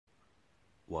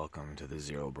Welcome to the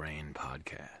Zero Brain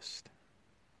Podcast.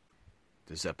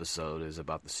 This episode is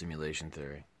about the simulation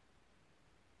theory.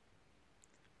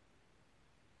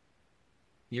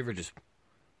 You ever just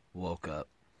woke up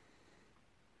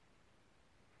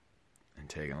and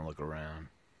taken a look around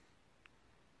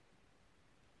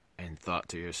and thought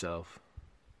to yourself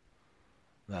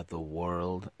that the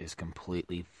world is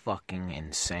completely fucking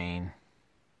insane?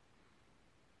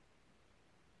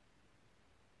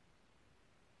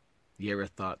 You ever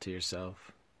thought to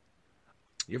yourself,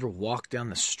 you ever walk down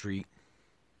the street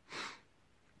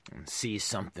and see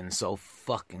something so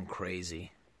fucking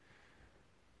crazy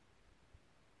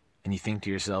and you think to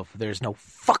yourself, there's no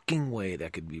fucking way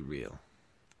that could be real?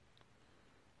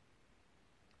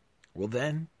 Well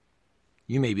then,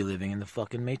 you may be living in the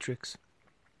fucking Matrix.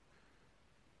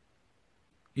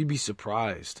 You'd be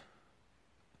surprised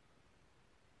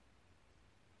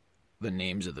the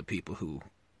names of the people who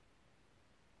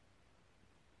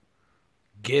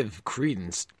give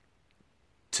credence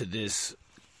to this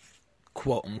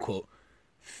quote-unquote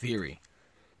theory.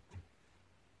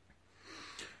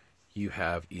 You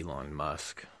have Elon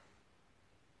Musk,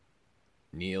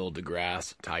 Neil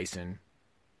deGrasse Tyson.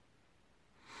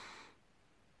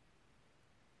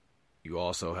 You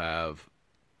also have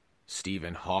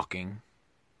Stephen Hawking,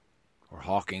 or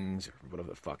Hawkins, or whatever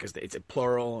the fuck is it? It's a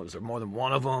plural. Is there more than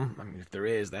one of them? I mean, if there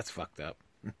is, that's fucked up.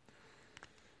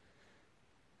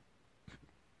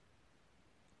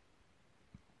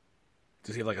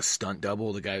 Does he have like a stunt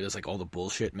double? The guy who does like all the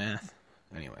bullshit math?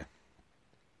 Anyway.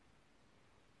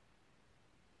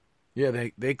 Yeah,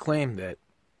 they claim that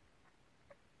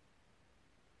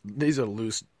these are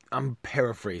loose. I'm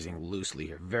paraphrasing loosely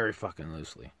here. Very fucking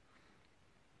loosely.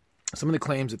 Some of the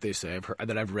claims that they say,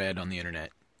 I've read on the internet,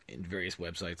 in various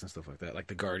websites and stuff like that, like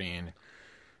The Guardian,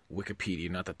 Wikipedia,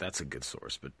 not that that's a good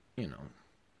source, but, you know.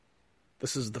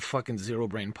 This is the fucking Zero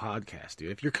Brain Podcast, dude.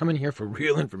 If you're coming here for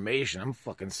real information, I'm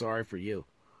fucking sorry for you.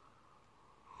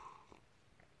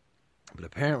 But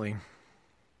apparently,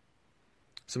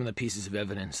 some of the pieces of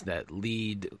evidence that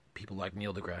lead people like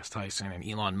Neil deGrasse Tyson and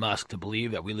Elon Musk to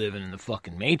believe that we live in the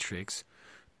fucking Matrix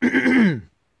is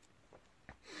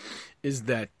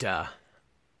that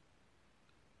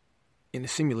in a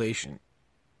simulation,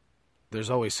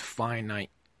 there's always finite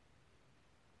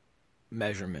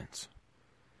measurements.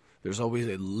 There's always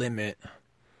a limit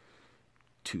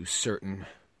to certain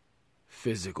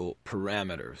physical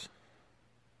parameters,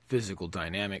 physical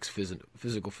dynamics,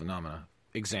 physical phenomena.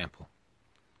 Example,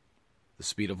 the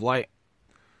speed of light,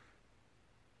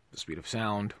 the speed of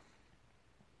sound.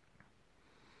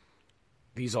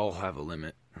 These all have a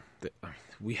limit.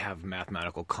 We have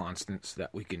mathematical constants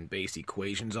that we can base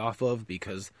equations off of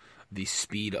because the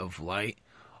speed of light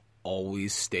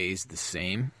always stays the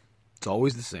same. It's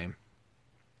always the same.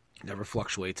 It never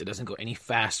fluctuates. It doesn't go any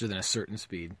faster than a certain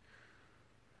speed.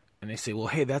 And they say, well,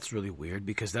 hey, that's really weird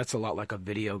because that's a lot like a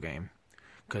video game.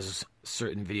 Because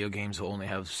certain video games will only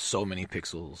have so many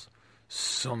pixels,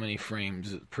 so many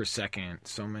frames per second,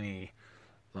 so many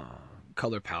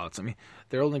color palettes. I mean,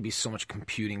 there'll only be so much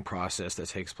computing process that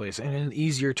takes place. And in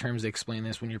easier terms, they explain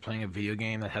this when you're playing a video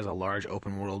game that has a large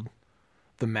open world.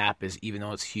 The map is, even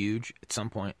though it's huge, at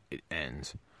some point it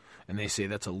ends. And they say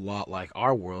that's a lot like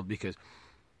our world because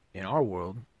in our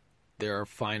world, there are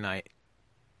finite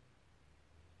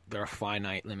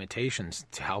limitations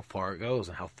to how far it goes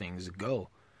and how things go.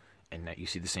 And that you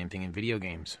see the same thing in video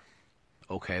games.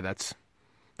 Okay, that's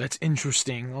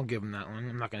interesting. I'll give them that one.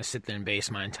 I'm not going to sit there and base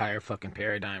my entire fucking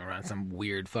paradigm around some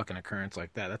weird fucking occurrence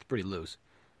like that. That's pretty loose.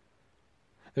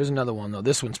 There's another one, though.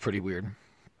 This one's pretty weird.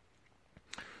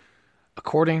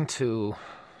 According to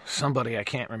somebody I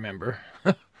can't remember,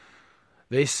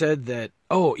 they said that,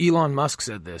 Elon Musk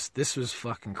said this. This was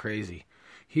fucking crazy.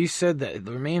 He said that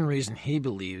the main reason he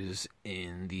believes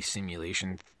in the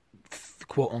simulation,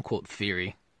 quote-unquote,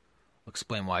 theory, I'll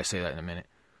explain why I say that in a minute,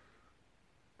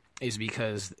 is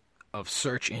because of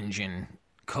search engine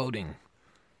coding.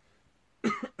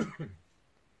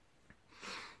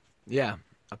 Yeah,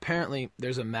 apparently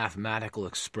there's a mathematical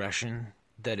expression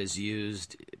that is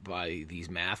used by these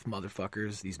math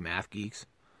motherfuckers, these math geeks.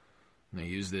 And they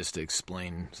use this to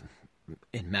explain,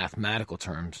 in mathematical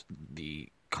terms, the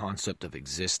concept of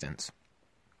existence.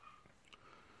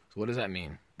 So what does that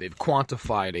mean? They've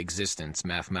quantified existence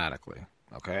mathematically,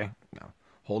 okay? Now,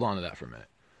 hold on to that for a minute.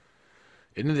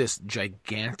 Into this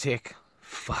gigantic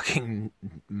fucking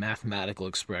mathematical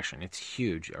expression. It's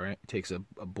huge, all right? It takes a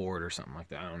board or something like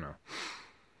that. I don't know.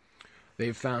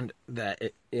 They've found that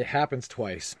it happens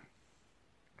twice.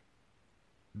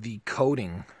 The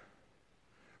coding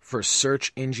for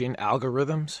search engine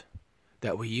algorithms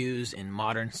that we use in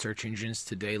modern search engines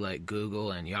today like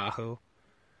Google and Yahoo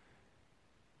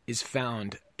is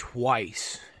found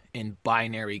twice in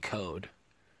binary code.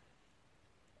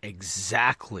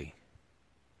 Exactly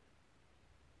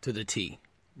to the T.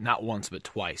 Not once but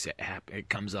twice it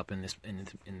comes up in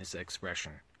this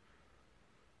expression.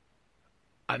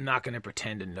 I'm not going to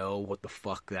pretend to know what the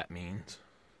fuck that means.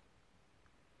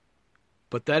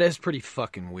 But that is pretty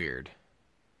fucking weird.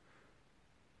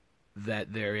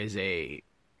 That the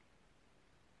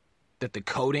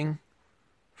coding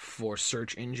for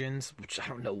search engines, which I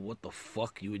don't know what the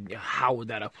fuck how would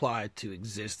that apply to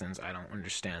existence? I don't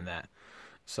understand that.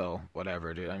 So,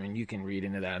 whatever, dude. I mean, you can read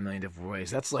into that a million different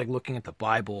ways. That's like looking at the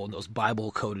Bible and those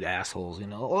Bible-coded assholes, you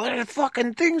know. Oh, there's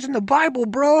fucking things in the Bible,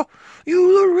 bro.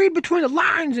 You read between the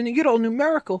lines and you get all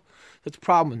numerical. That's the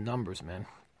problem with numbers, man.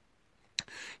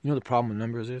 You know what the problem with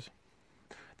numbers is?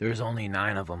 There's only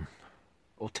 9 of them.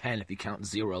 Well, 10 if you count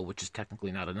 0, which is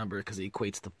technically not a number because it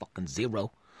equates to fucking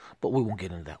 0. But we won't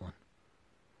get into that one.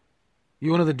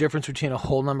 You know the difference between a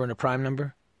whole number and a prime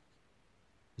number?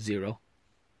 0.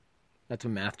 That's a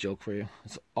math joke for you.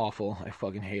 It's awful. I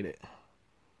fucking hate it.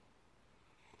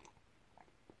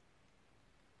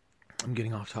 I'm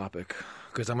getting off topic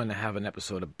because I'm going to have an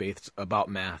episode about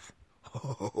math.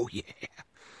 Oh, yeah.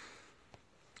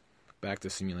 Back to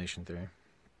simulation theory.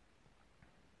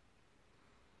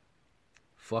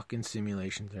 Fucking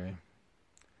simulation theory.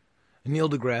 Neil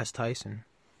deGrasse Tyson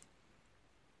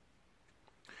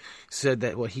said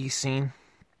that what he's seen,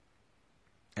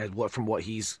 from what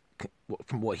he's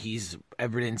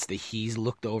evidence that he's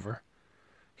looked over,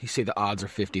 he said the odds are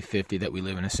 50-50 that we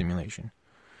live in a simulation.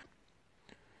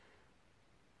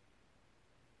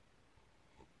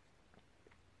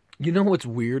 You know what's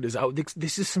weird is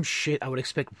this is some shit I would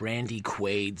expect Randy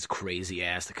Quaid's crazy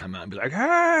ass to come out and be like,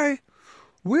 hey,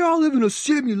 we all live in a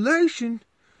simulation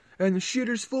and the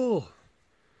shitter's full.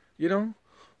 You know?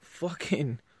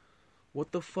 Fucking,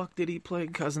 what the fuck did he play?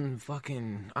 Cousin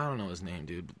fucking, I don't know his name,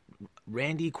 dude.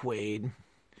 Randy Quaid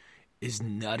is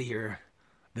nuttier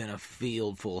than a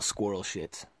field full of squirrel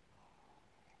shits.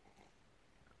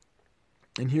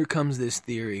 And here comes this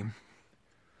theory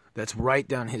that's right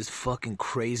down his fucking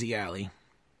crazy alley.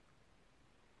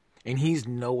 And he's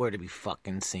nowhere to be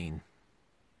fucking seen.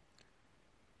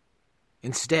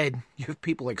 Instead, you have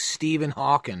people like Stephen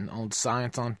Hawking on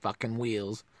Science on fucking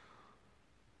Wheels,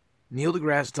 Neil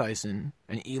deGrasse Tyson,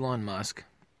 and Elon Musk.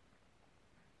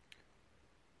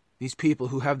 These people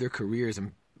who have their careers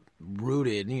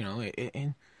rooted, you know,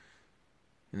 in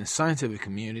the scientific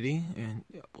community, and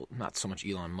well, not so much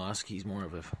Elon Musk. He's more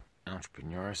of an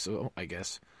entrepreneur, so I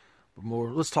guess. But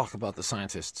more, let's talk about the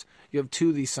scientists. You have 2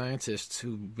 of these scientists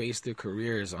who base their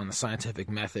careers on the scientific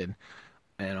method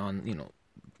and on, you know,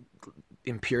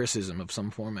 empiricism of some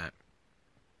format,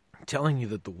 telling you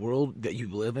that the world that you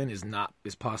live in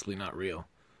is possibly not real.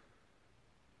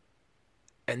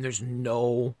 And there's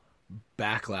no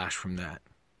backlash from that.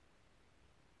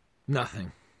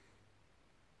 Nothing.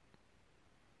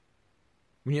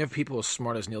 When you have people as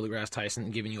smart as Neil deGrasse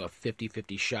Tyson giving you a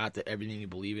 50-50 shot that everything you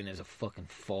believe in is a fucking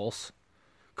false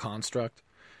construct,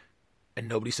 and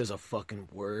nobody says a fucking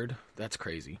word, that's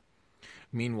crazy.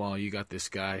 Meanwhile, you got this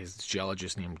guy, his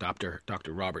geologist named Dr.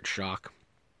 Robert Schoch.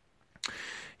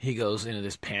 He goes into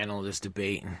this panel, this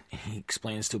debate, and he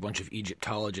explains to a bunch of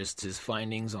Egyptologists his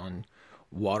findings on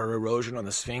water erosion on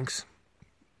the Sphinx.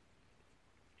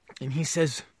 And he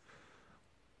says,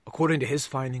 according to his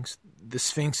findings, the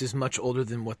Sphinx is much older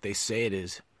than what they say it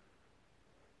is,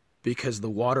 because the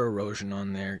water erosion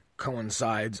on there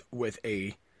coincides with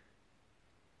a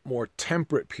more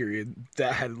temperate period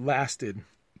that had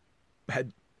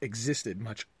existed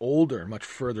much older, much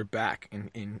further back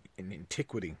in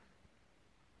antiquity.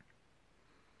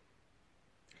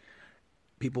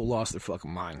 People lost their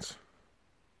fucking minds.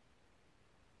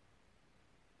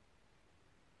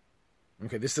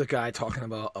 Okay, this is a guy talking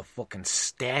about a fucking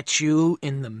statue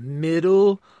in the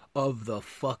middle of the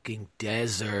fucking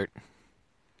desert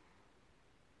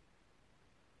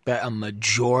that a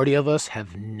majority of us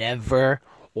have never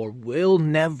or will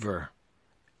never,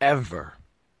 ever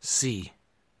see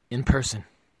in person.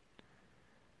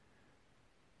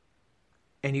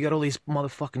 And you got all these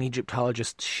motherfucking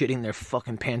Egyptologists shitting their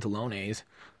fucking pantalones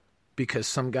because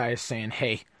some guy is saying,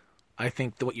 hey, I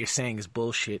think that what you're saying is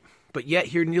bullshit. But yet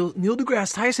here Neil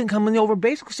deGrasse Tyson coming over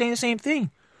basically saying the same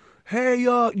thing. Hey,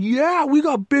 yeah, we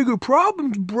got bigger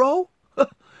problems, bro.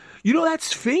 You know that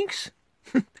Sphinx?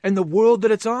 And the world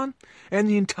that it's on? And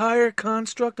the entire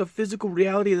construct of physical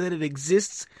reality that it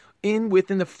exists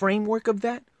within the framework of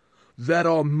that? That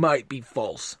all might be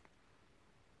false.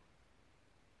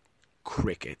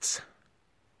 Crickets.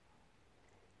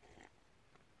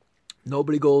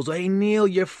 Nobody goes, hey, Neil,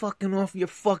 you're fucking off your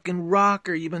fucking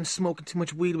rocker. You've been smoking too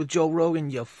much weed with Joe Rogan,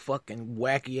 you fucking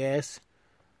wacky ass.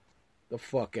 The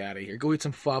fuck out of here. Go eat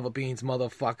some fava beans,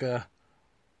 motherfucker.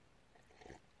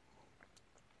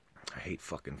 I hate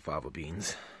fucking fava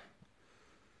beans.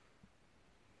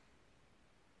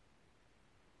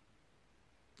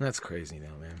 That's crazy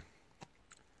now, man.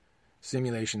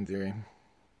 Simulation theory.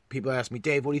 People ask me,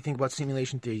 Dave, what do you think about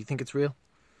simulation theory? You think it's real?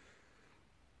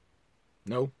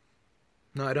 No.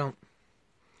 No, I don't.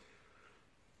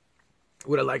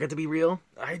 Would I like it to be real?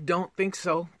 I don't think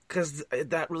so, because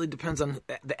that really depends on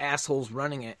the assholes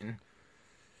running it. And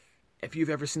if you've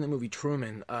ever seen the movie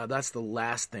Truman, that's the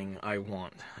last thing I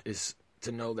want, is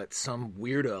to know that some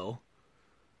weirdo,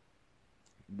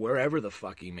 wherever the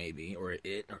fuck he may be, or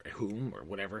it, or whom, or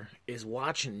whatever, is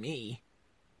watching me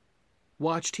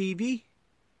watch TV.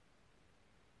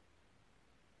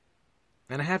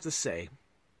 And I have to say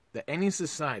that any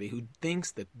society who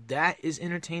thinks that that is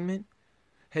entertainment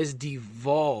has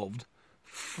devolved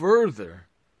further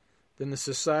than the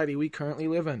society we currently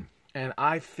live in. And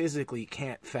I physically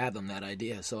can't fathom that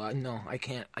idea. So I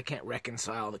can't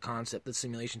reconcile the concept that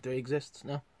simulation theory exists.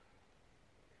 No.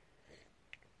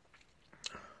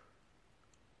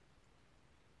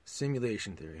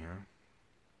 Simulation theory, huh?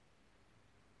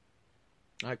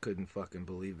 I couldn't fucking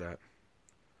believe that.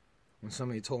 When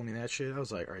somebody told me that shit, I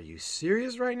was like, are you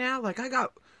serious right now? Like, I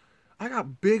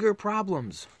got bigger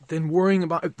problems than worrying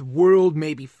about if the world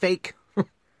may be fake.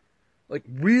 Like,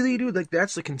 really, dude? Like,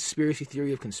 that's the conspiracy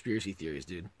theory of conspiracy theories,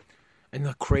 dude. And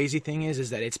the crazy thing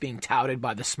is that it's being touted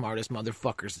by the smartest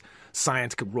motherfuckers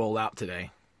science could roll out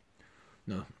today.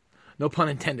 No pun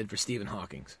intended for Stephen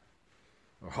Hawking.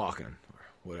 Or Hawking, or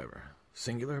whatever.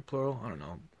 Singular, plural? I don't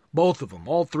know. Both of them.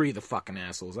 All three of the fucking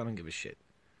assholes. I don't give a shit.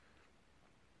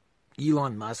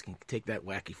 Elon Musk can take that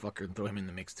wacky fucker and throw him in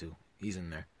the mix too. He's in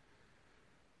there.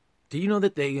 Do you know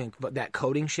that that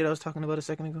coding shit I was talking about a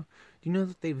second ago? Do you know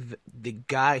that the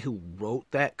guy who wrote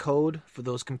that code for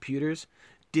those computers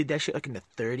did that shit like in the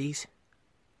 30s?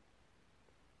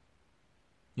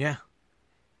 Yeah.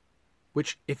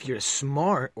 Which, if you're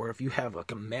smart, or if you have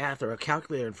like a math or a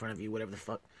calculator in front of you, whatever the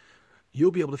fuck,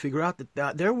 you'll be able to figure out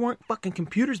that there weren't fucking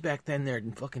computers back then. They're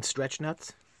fucking stretch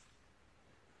nuts.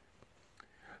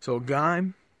 So a guy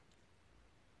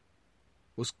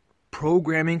was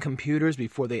programming computers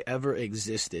before they ever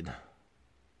existed.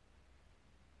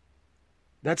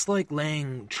 That's like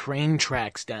laying train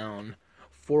tracks down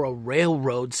for a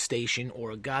railroad station or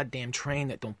a goddamn train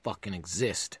that don't fucking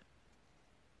exist.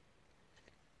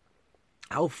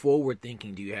 How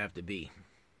forward-thinking do you have to be?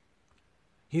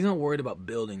 He's not worried about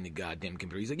building the goddamn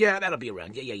computer. He's like, yeah, that'll be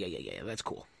around. Yeah, that's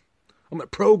cool. I'm going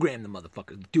to program the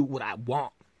motherfucker to do what I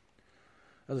want.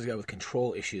 Another guy with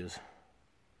control issues.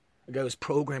 A guy who's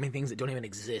programming things that don't even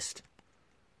exist.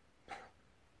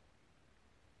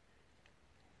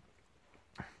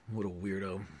 What a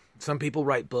weirdo. Some people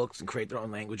write books and create their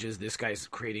own languages. This guy's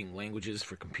creating languages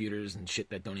for computers and shit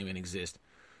that don't even exist.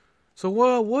 So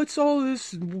what's all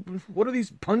this? What are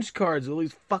these punch cards with all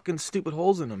these fucking stupid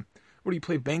holes in them? What, do you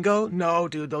play bingo? No,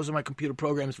 dude, those are my computer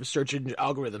programs for search engine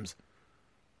algorithms.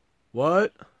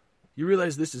 What? You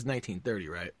realize this is 1930,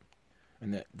 right?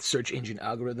 And that search engine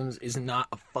algorithms is not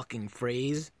a fucking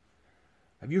phrase?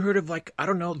 Have you heard of, like, I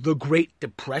don't know, the Great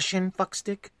Depression,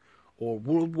 fuckstick? Or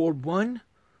World War I?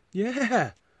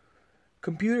 Yeah.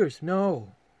 Computers,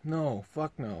 no. No,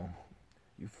 fuck no.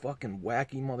 You fucking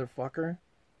wacky motherfucker.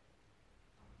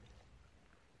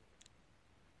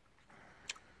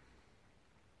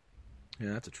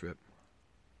 Yeah, that's a trip.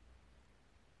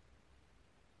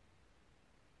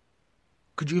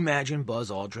 Could you imagine Buzz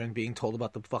Aldrin being told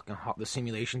about the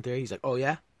simulation theory? He's like, oh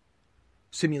yeah?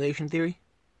 Simulation theory?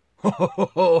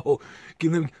 Ho,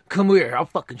 come here, I'll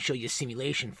fucking show you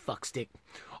simulation, fuckstick.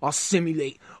 I'll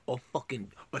simulate a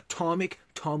fucking atomic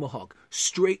tomahawk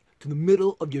straight to the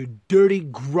middle of your dirty,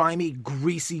 grimy,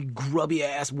 greasy, grubby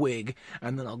ass wig,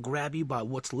 and then I'll grab you by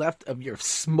what's left of your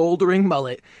smoldering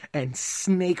mullet and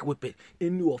snake whip it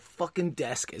into a fucking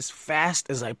desk as fast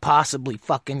as I possibly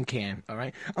fucking can,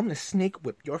 alright? I'm gonna snake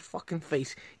whip your fucking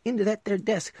face into that there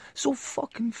desk so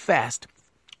fucking fast.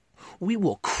 We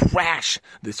will crash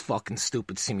this fucking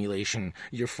stupid simulation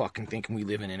you're fucking thinking we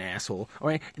live in an asshole,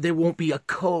 alright? There won't be a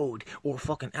code or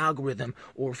fucking algorithm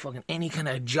or fucking any kind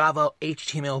of Java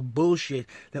HTML bullshit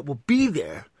that will be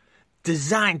there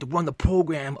designed to run the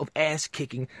program of ass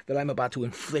kicking that I'm about to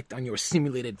inflict on your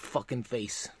simulated fucking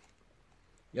face.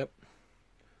 Yep.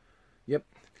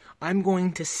 I'm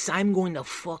going to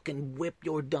fucking whip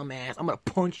your dumb ass. I'm going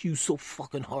to punch you so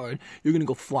fucking hard, you're going to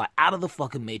go fly out of the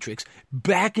fucking Matrix,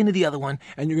 back into the other one,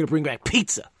 and you're going to bring back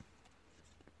pizza.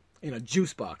 In a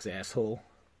juice box, asshole.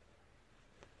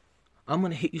 I'm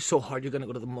gonna hit you so hard you're gonna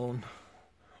go to the moon.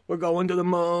 We're going to the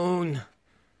moon.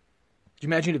 Could you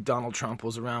imagine if Donald Trump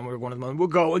was around? We were going to the moon. We're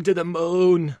going to the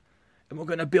moon. And we're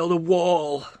gonna build a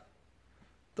wall.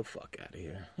 Get the fuck out of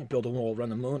here. You build a wall around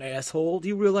the moon, asshole. Do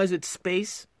you realize it's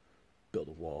space? Build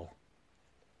a wall.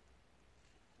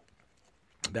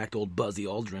 Back to old Buzzy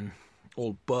Aldrin.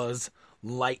 Old Buzz,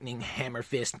 lightning, hammer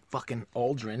fist, fucking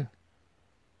Aldrin.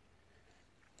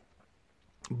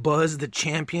 Buzz, the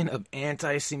champion of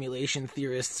anti-simulation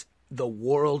theorists, the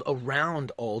world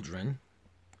around Aldrin.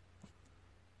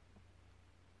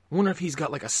 I wonder if he's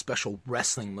got like a special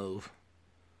wrestling move.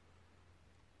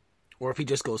 Or if he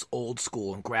just goes old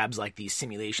school and grabs like these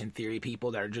simulation theory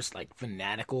people that are just like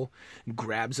fanatical,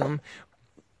 grabs them,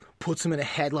 puts them in a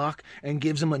headlock, and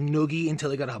gives them a noogie until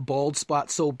they got a bald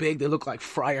spot so big they look like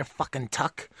Friar fucking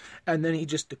Tuck. And then he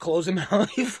just, to close them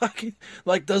out, he fucking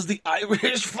like does the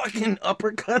Irish fucking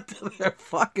uppercut to their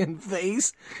fucking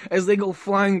face as they go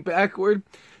flying backward.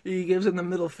 He gives them the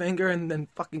middle finger and then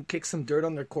fucking kicks some dirt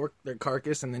on their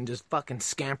carcass and then just fucking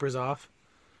scampers off.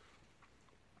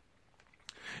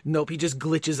 Nope, he just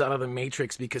glitches out of the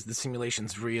Matrix because the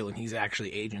simulation's real and he's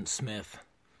actually Agent Smith.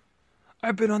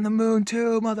 I've been on the moon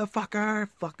too, motherfucker.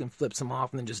 Fucking flips him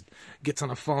off and then just gets on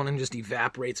a phone and just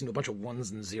evaporates into a bunch of ones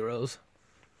and zeros.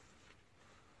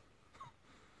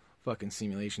 Fucking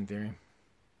simulation theory.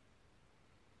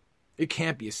 It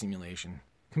can't be a simulation.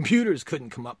 Computers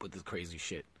couldn't come up with this crazy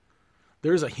shit.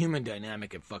 There's a human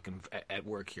dynamic at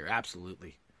work here,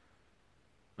 absolutely.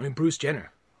 I mean, Bruce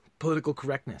Jenner, political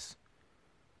correctness.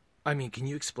 I mean, can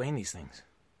you explain these things?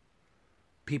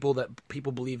 People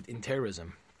believed in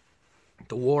terrorism.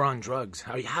 The war on drugs.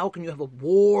 How can you have a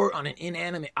war on an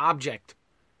inanimate object?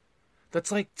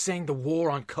 That's like saying the war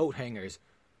on coat hangers.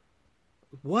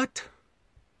 What?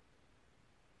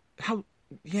 How?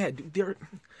 Yeah,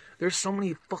 there's so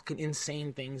many fucking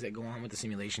insane things that go on with the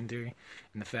simulation theory,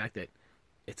 and the fact that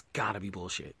it's gotta be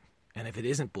bullshit. And if it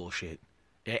isn't bullshit,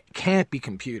 it can't be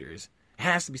computers. It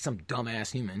has to be some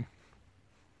dumbass human.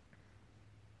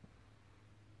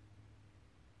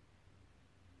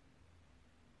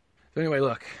 So anyway,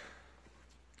 look.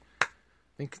 I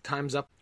think time's up.